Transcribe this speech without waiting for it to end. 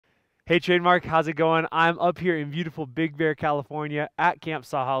Hey Trademark, how's it going? I'm up here in beautiful Big Bear, California at Camp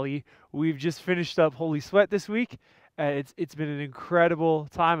Sahali. We've just finished up Holy Sweat this week. It's been an incredible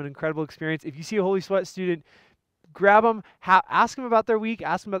time, an incredible experience. If you see a Holy Sweat student, grab them, ask them about their week,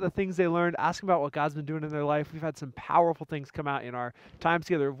 ask them about the things they learned, ask them about what God's been doing in their life. We've had some powerful things come out in our times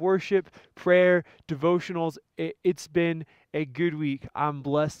together of worship, prayer, devotionals. It's been a good week. I'm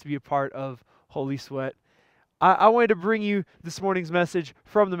blessed to be a part of Holy Sweat. I wanted to bring you this morning's message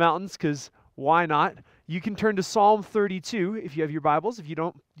from the mountains because why not? You can turn to Psalm 32 if you have your Bibles. If you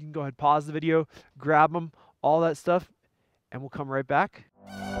don't, you can go ahead, pause the video, grab them, all that stuff, and we'll come right back.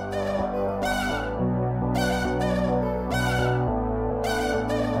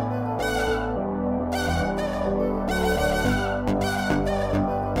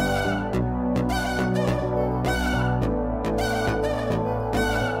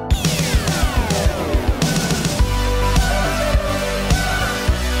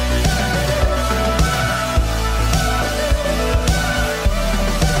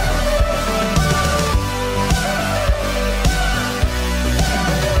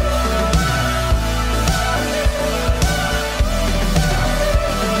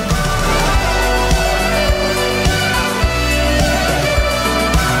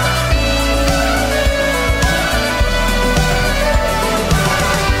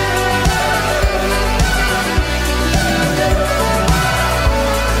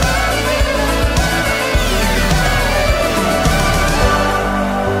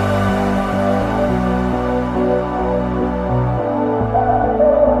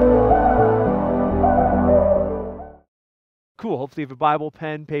 Cool. Hopefully you have a Bible,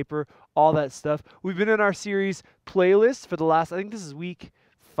 pen, paper, all that stuff. We've been in our series playlist for the last, I think this is week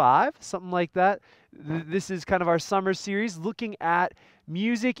 5, something like that. This is kind of our summer series looking at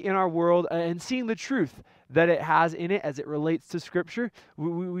music in our world and seeing the truth that it has in it as it relates to Scripture.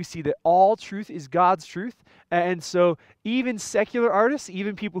 We see that all truth is God's truth. And so even secular artists,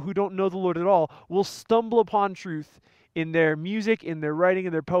 even people who don't know the Lord at all, will stumble upon truth in their music, in their writing,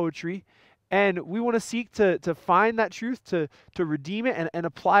 in their poetry. And we want to seek to find that truth, to redeem it, and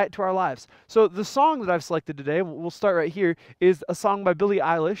apply it to our lives. So the song that I've selected today, we'll start right here, is a song by Billie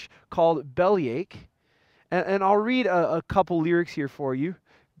Eilish called Bellyache. And I'll read a couple lyrics here for you.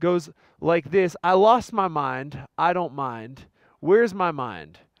 Goes like this: I lost my mind, I don't mind. Where's my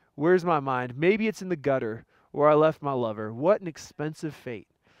mind? Where's my mind? Maybe it's in the gutter where I left my lover. What an expensive fate.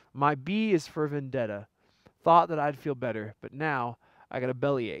 My B is for vendetta. Thought that I'd feel better, but now I got a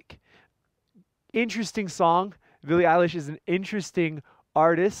bellyache. Interesting song. Billie Eilish is an interesting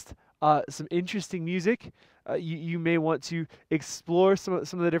artist, some interesting music. You may want to explore some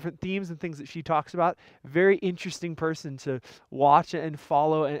of the different themes and things that she talks about. Very interesting person to watch and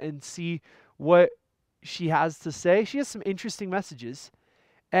follow and see what she has to say. She has some interesting messages,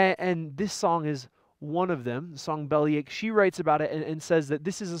 and this song is one of them, the song Bellyache. She writes about it and says that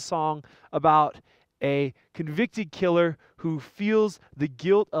this is a song about a convicted killer who feels the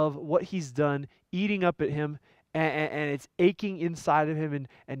guilt of what he's done eating up at him, and it's aching inside of him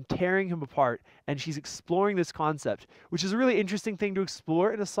and tearing him apart. And she's exploring this concept, which is a really interesting thing to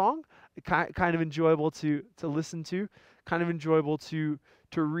explore in a song. Kind of enjoyable to listen to, kind of enjoyable to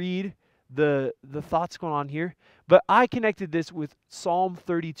read the thoughts going on here. But I connected this with Psalm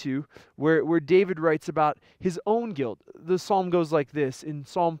 32, where David writes about his own guilt. The psalm goes like this in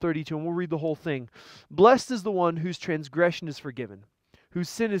Psalm 32, and we'll read the whole thing. Blessed is the one whose transgression is forgiven, whose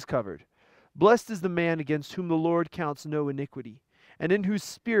sin is covered. Blessed is the man against whom the Lord counts no iniquity, and in whose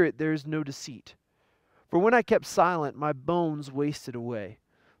spirit there is no deceit. For when I kept silent, my bones wasted away,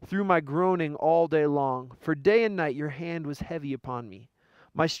 through my groaning all day long. For day and night your hand was heavy upon me.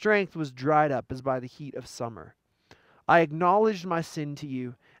 My strength was dried up as by the heat of summer. I acknowledged my sin to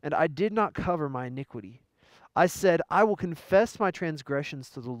you, and I did not cover my iniquity. I said, I will confess my transgressions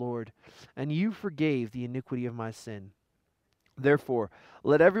to the Lord, and you forgave the iniquity of my sin. Therefore,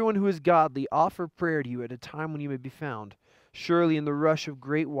 let everyone who is godly offer prayer to you at a time when you may be found. Surely in the rush of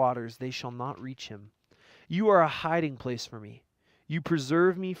great waters they shall not reach him. You are a hiding place for me. You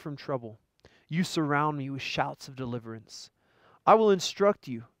preserve me from trouble. You surround me with shouts of deliverance. I will instruct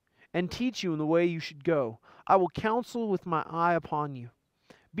you and teach you in the way you should go. I will counsel with my eye upon you.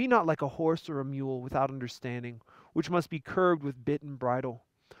 Be not like a horse or a mule without understanding, which must be curbed with bit and bridle,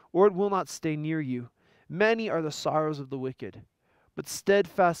 or it will not stay near you. Many are the sorrows of the wicked, but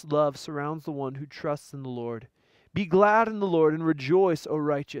steadfast love surrounds the one who trusts in the Lord. Be glad in the Lord and rejoice, O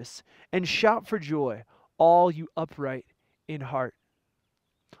righteous, and shout for joy, all you upright in heart.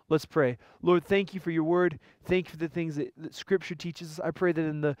 Let's pray. Lord, thank you for your word. Thank you for the things that Scripture teaches us. I pray that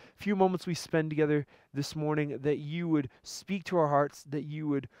in the few moments we spend together this morning, that you would speak to our hearts, that you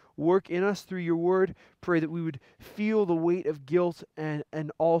would work in us through your word. Pray that we would feel the weight of guilt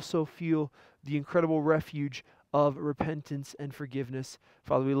and also feel the incredible refuge of repentance and forgiveness.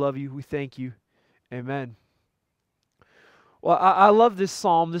 Father, we love you. We thank you. Amen. Well, I love this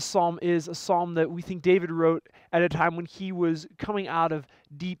psalm. This psalm is a psalm that we think David wrote at a time when he was coming out of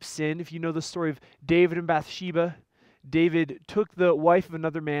deep sin. If you know the story of David and Bathsheba, David took the wife of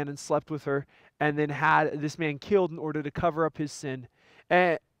another man and slept with her and then had this man killed in order to cover up his sin.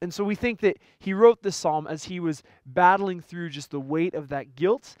 And so we think that he wrote this psalm as he was battling through just the weight of that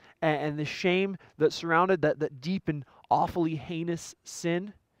guilt and the shame that surrounded that deep and awfully heinous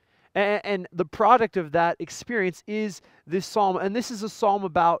sin. And the product of that experience is this psalm. And this is a psalm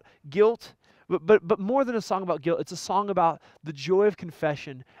about guilt, but more than a song about guilt, it's a song about the joy of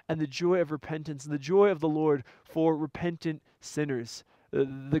confession and the joy of repentance and the joy of the Lord for repentant sinners.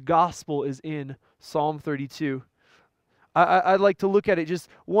 The gospel is in Psalm 32. I'd like to look at it just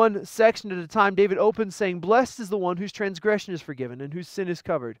one section at a time. David opens saying, "Blessed is the one whose transgression is forgiven and whose sin is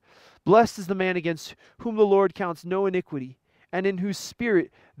covered. Blessed is the man against whom the Lord counts no iniquity, and in whose spirit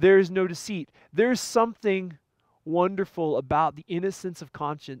there is no deceit." There's something wonderful about the innocence of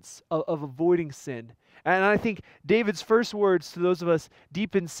conscience, of avoiding sin. And I think David's first words to those of us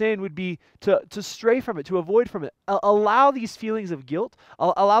deep in sin would be to stray from it, to avoid from it. Allow these feelings of guilt,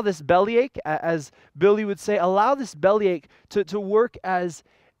 allow this bellyache, as Billy would say, allow this bellyache to work as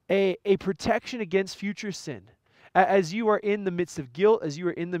a protection against future sin. As you are in the midst of guilt, as you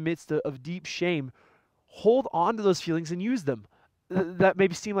are in the midst of deep shame, hold on to those feelings and use them. That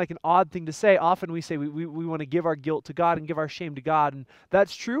maybe seem like an odd thing to say. Often we say we want to give our guilt to God and give our shame to God, and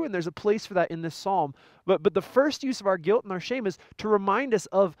that's true, and there's a place for that in this psalm. But the first use of our guilt and our shame is to remind us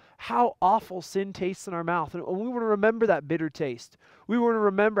of how awful sin tastes in our mouth, and we want to remember that bitter taste. We want to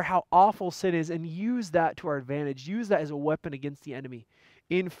remember how awful sin is and use that to our advantage, use that as a weapon against the enemy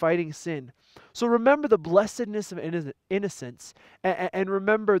in fighting sin. So remember the blessedness of innocence and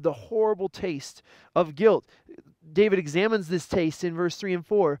remember the horrible taste of guilt. David examines this taste in verse 3 and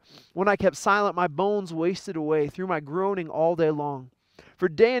 4. "When I kept silent, my bones wasted away through my groaning all day long. For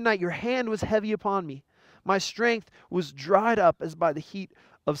day and night your hand was heavy upon me. My strength was dried up as by the heat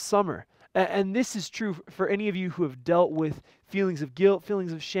of summer." And this is true for any of you who have dealt with feelings of guilt,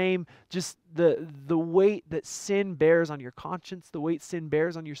 feelings of shame, just the weight that sin bears on your conscience, the weight sin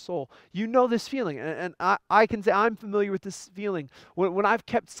bears on your soul. You know this feeling, and I can say I'm familiar with this feeling. When I've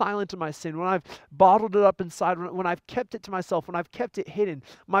kept silent to my sin, when I've bottled it up inside, when I've kept it to myself, when I've kept it hidden,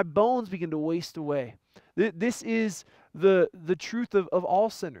 my bones begin to waste away. This is the truth of all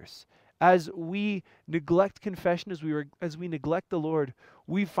sinners. As we neglect confession, as we neglect the Lord,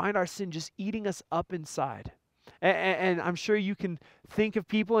 we find our sin just eating us up inside. And I'm sure you can think of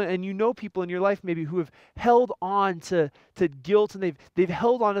people, and you know people in your life maybe who have held on to guilt, and they've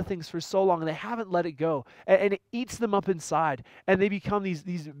held on to things for so long, and they haven't let it go, and it eats them up inside, and they become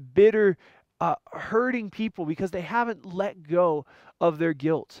these bitter, hurting people because they haven't let go of their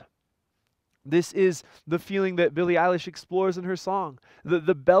guilt. This is the feeling that Billie Eilish explores in her song,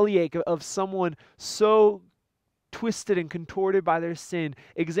 the bellyache of someone so twisted and contorted by their sin,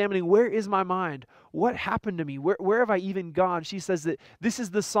 examining, where is my mind? What happened to me? Where have I even gone? She says that this is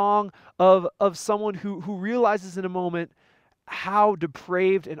the song of someone who realizes in a moment how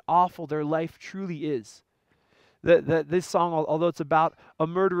depraved and awful their life truly is. That this song, although it's about a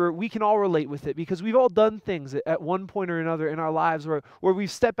murderer, we can all relate with it because we've all done things at one point or another in our lives where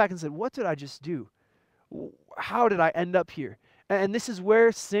we've stepped back and said, what did I just do? How did I end up here? And this is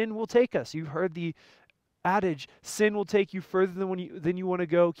where sin will take us. You've heard the adage, sin will take you further than you want to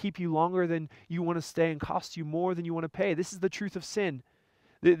go, keep you longer than you want to stay, and cost you more than you want to pay. This is the truth of sin.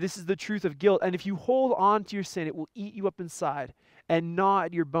 This is the truth of guilt. And if you hold on to your sin, it will eat you up inside and gnaw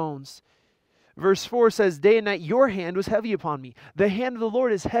at your bones. Verse 4 says, "Day and night your hand was heavy upon me." The hand of the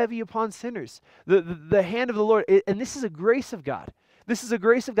Lord is heavy upon sinners. The hand of the Lord, and this is a grace of God. This is a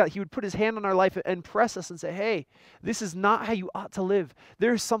grace of God. He would put his hand on our life and press us and say, hey, this is not how you ought to live.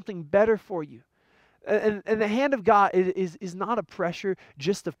 There is something better for you. And the hand of God is not a pressure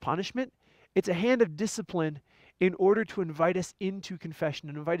just of punishment. It's a hand of discipline in order to invite us into confession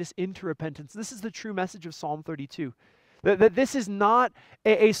and invite us into repentance. This is the true message of Psalm 32. That this is not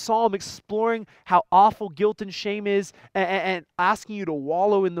a psalm exploring how awful guilt and shame is and asking you to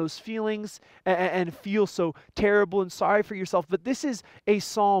wallow in those feelings and feel so terrible and sorry for yourself. But this is a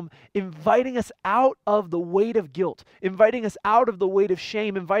psalm inviting us out of the weight of guilt, inviting us out of the weight of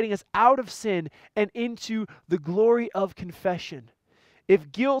shame, inviting us out of sin and into the glory of confession.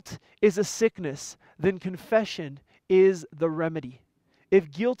 If guilt is a sickness, then confession is the remedy.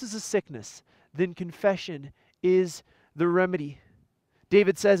 If guilt is a sickness, then confession is the remedy.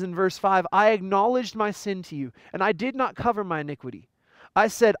 David says in verse 5, I acknowledged my sin to you, and I did not cover my iniquity. I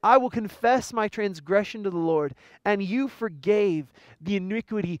said, I will confess my transgression to the Lord, and you forgave the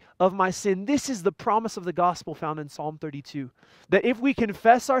iniquity of my sin. This is the promise of the gospel found in Psalm 32, that if we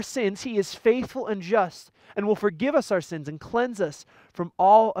confess our sins, he is faithful and just, and will forgive us our sins and cleanse us from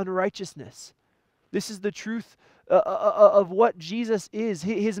all unrighteousness. This is the truth of what Jesus is.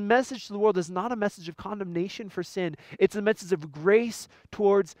 His message to the world is not a message of condemnation for sin. It's a message of grace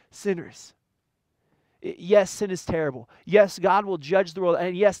towards sinners. Yes, sin is terrible. Yes, God will judge the world.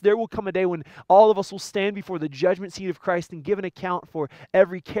 And yes, there will come a day when all of us will stand before the judgment seat of Christ and give an account for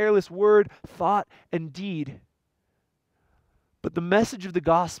every careless word, thought, and deed. But the message of the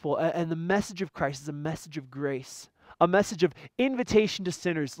gospel and the message of Christ is a message of grace, a message of invitation to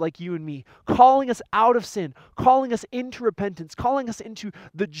sinners like you and me, calling us out of sin, calling us into repentance, calling us into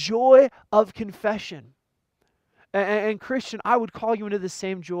the joy of confession. And Christian, I would call you into the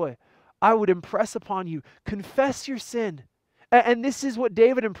same joy. I would impress upon you, confess your sin. And this is what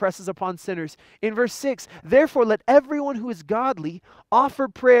David impresses upon sinners. In verse 6, therefore let everyone who is godly offer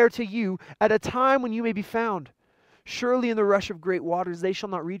prayer to you at a time when you may be found. Surely in the rush of great waters they shall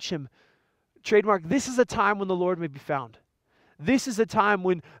not reach him. Trademark, this is a time when the Lord may be found. This is a time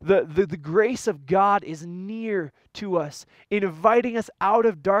when the grace of God is near to us, inviting us out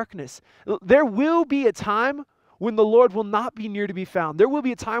of darkness. There will be a time when the Lord will not be near to be found. There will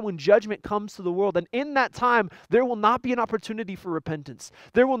be a time when judgment comes to the world, and in that time, there will not be an opportunity for repentance.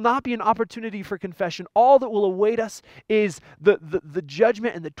 There will not be an opportunity for confession. All that will await us is the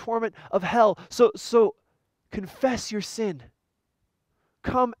judgment and the torment of hell. So confess your sin.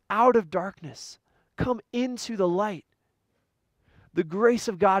 Come out of darkness. Come into the light. The grace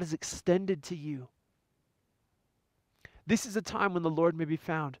of God is extended to you. This is a time when the Lord may be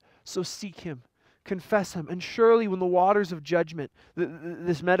found, so seek him. Confess him. And surely when the waters of judgment,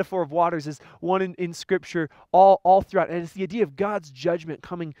 this metaphor of waters is one in Scripture all throughout, and it's the idea of God's judgment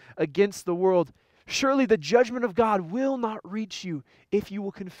coming against the world. Surely the judgment of God will not reach you if you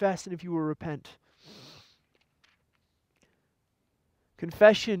will confess and if you will repent.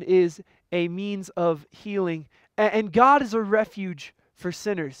 Confession is a means of healing, and God is a refuge for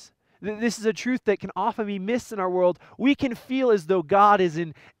sinners. This is a truth that can often be missed in our world. We can feel as though God is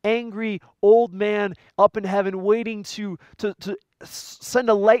an angry old man up in heaven waiting to send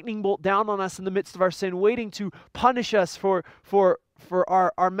a lightning bolt down on us in the midst of our sin, waiting to punish us for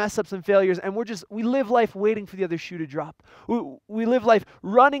our mess ups and failures, and we live life waiting for the other shoe to drop. We live life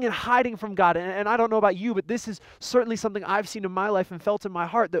running and hiding from God, and I don't know about you, but this is certainly something I've seen in my life and felt in my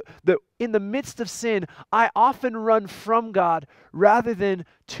heart, that in the midst of sin, I often run from God rather than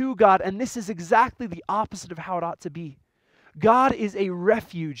to God, and this is exactly the opposite of how it ought to be. God is a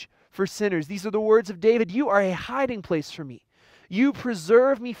refuge for sinners. These are the words of David. You are a hiding place for me. You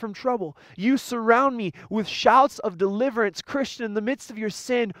preserve me from trouble. You surround me with shouts of deliverance. Christian, in the midst of your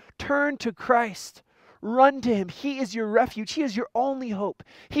sin, turn to Christ. Run to him. He is your refuge. He is your only hope.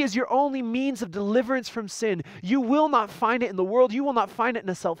 He is your only means of deliverance from sin. You will not find it in the world. You will not find it in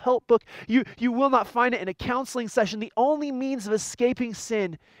a self-help book. You will not find it in a counseling session. The only means of escaping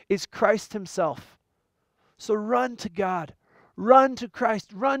sin is Christ himself. So run to God. Run to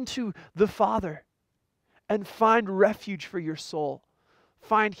Christ. Run to the Father. And find refuge for your soul.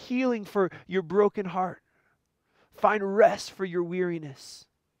 Find healing for your broken heart. Find rest for your weariness.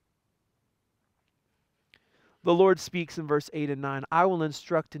 The Lord speaks in verse 8 and 9. I will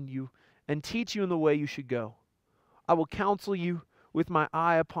instruct in you and teach you in the way you should go. I will counsel you with my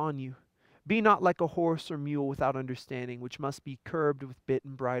eye upon you. Be not like a horse or mule without understanding, which must be curbed with bit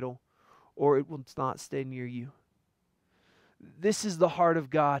and bridle, or it will not stay near you. This is the heart of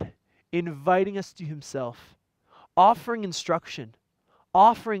God, inviting us to himself, offering instruction,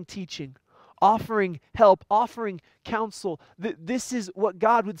 offering teaching, offering help, offering counsel. This is what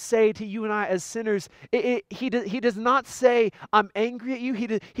God would say to you and I as sinners. He does not say, I'm angry at you.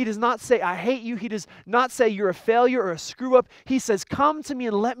 He does not say, I hate you. He does not say, you're a failure or a screw up. He says, come to me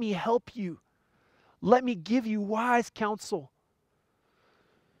and let me help you. Let me give you wise counsel.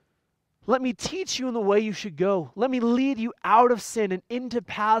 Let me teach you in the way you should go. Let me lead you out of sin and into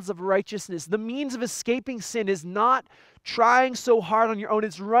paths of righteousness. The means of escaping sin is not trying so hard on your own.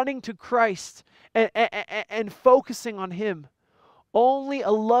 It's running to Christ and focusing on him. Only a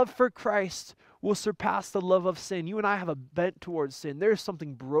love for Christ will surpass the love of sin. You and I have a bent towards sin. There's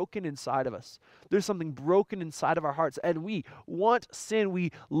something broken inside of us. There's something broken inside of our hearts. And we want sin.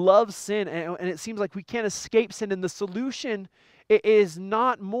 We love sin. And it seems like we can't escape sin. And the solution It is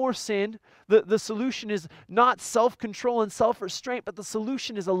not more sin. The solution is not self-control and self-restraint, but the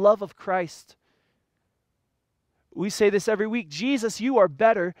solution is a love of Christ. We say this every week: Jesus, you are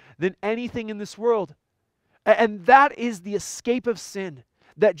better than anything in this world. And that is the escape of sin.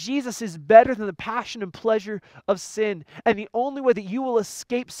 That Jesus is better than the passion and pleasure of sin. And the only way that you will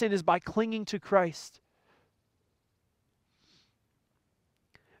escape sin is by clinging to Christ.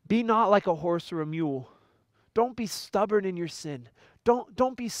 Be not like a horse or a mule. Don't be stubborn in your sin.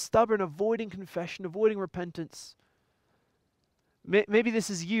 Don't be stubborn, avoiding confession, avoiding repentance. Maybe this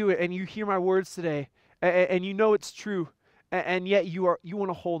is you and you hear my words today and you know it's true, and yet you want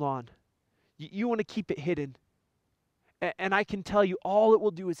to hold on. You want to keep it hidden. And I can tell you, all it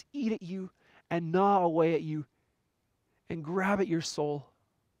will do is eat at you and gnaw away at you and grab at your soul.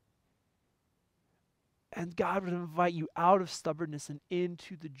 And God would invite you out of stubbornness and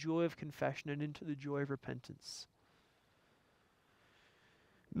into the joy of confession and into the joy of repentance.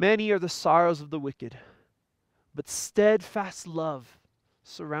 Many are the sorrows of the wicked, but steadfast love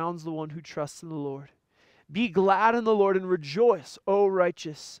surrounds the one who trusts in the Lord. Be glad in the Lord and rejoice, O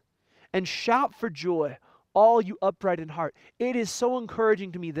righteous, and shout for joy, all you upright in heart. It is so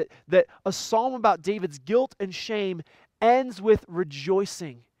encouraging to me that a psalm about David's guilt and shame ends with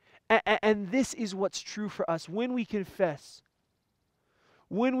rejoicing. And this is what's true for us. When we confess,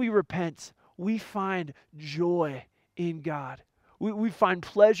 when we repent, we find joy in God. We find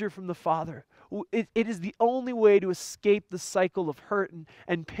pleasure from the Father. It is the only way to escape the cycle of hurt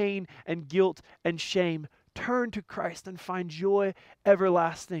and pain and guilt and shame. Turn to Christ and find joy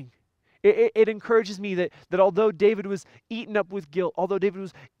everlasting. It encourages me that although David was eaten up with guilt, although David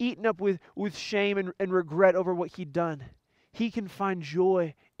was eaten up with shame and regret over what he'd done, he can find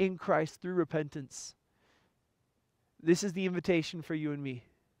joy in Christ through repentance. This is the invitation for you and me.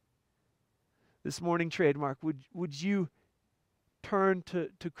 This morning, Trademark, would you turn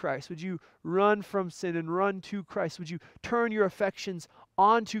to Christ? Would you run from sin and run to Christ? Would you turn your affections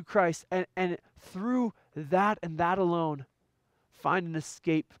onto Christ and through that and that alone find an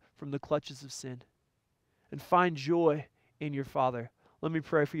escape from the clutches of sin and find joy in your Father? Let me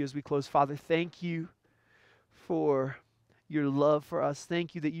pray for you as we close. Father, thank you for your love for us.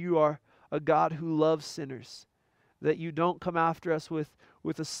 Thank you that you are a God who loves sinners, that you don't come after us with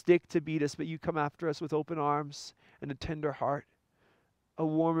a stick to beat us, but you come after us with open arms and a tender heart, a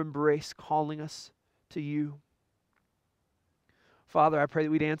warm embrace calling us to you. Father, I pray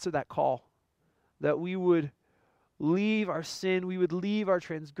that we'd answer that call, that we would leave our sin, we would leave our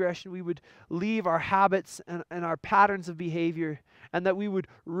transgression, we would leave our habits and our patterns of behavior, and that we would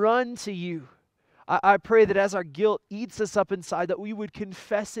run to you. I pray that as our guilt eats us up inside, that we would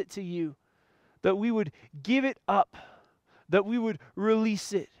confess it to you, that we would give it up, that we would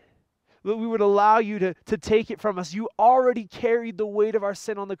release it, that we would allow you to take it from us. You already carried the weight of our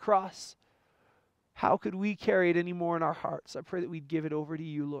sin on the cross. How could we carry it anymore in our hearts? I pray that we'd give it over to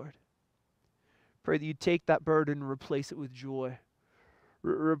you, Lord. Pray that you'd take that burden and replace it with joy.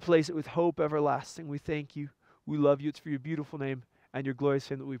 Replace it with hope everlasting. We thank you. We love you. It's for your beautiful name and your glorious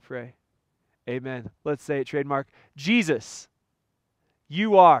name that we pray. Amen. Let's say it, Trademark. Jesus,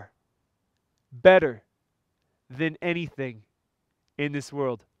 you are better than anything in this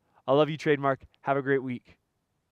world. I love you, Trademark. Have a great week.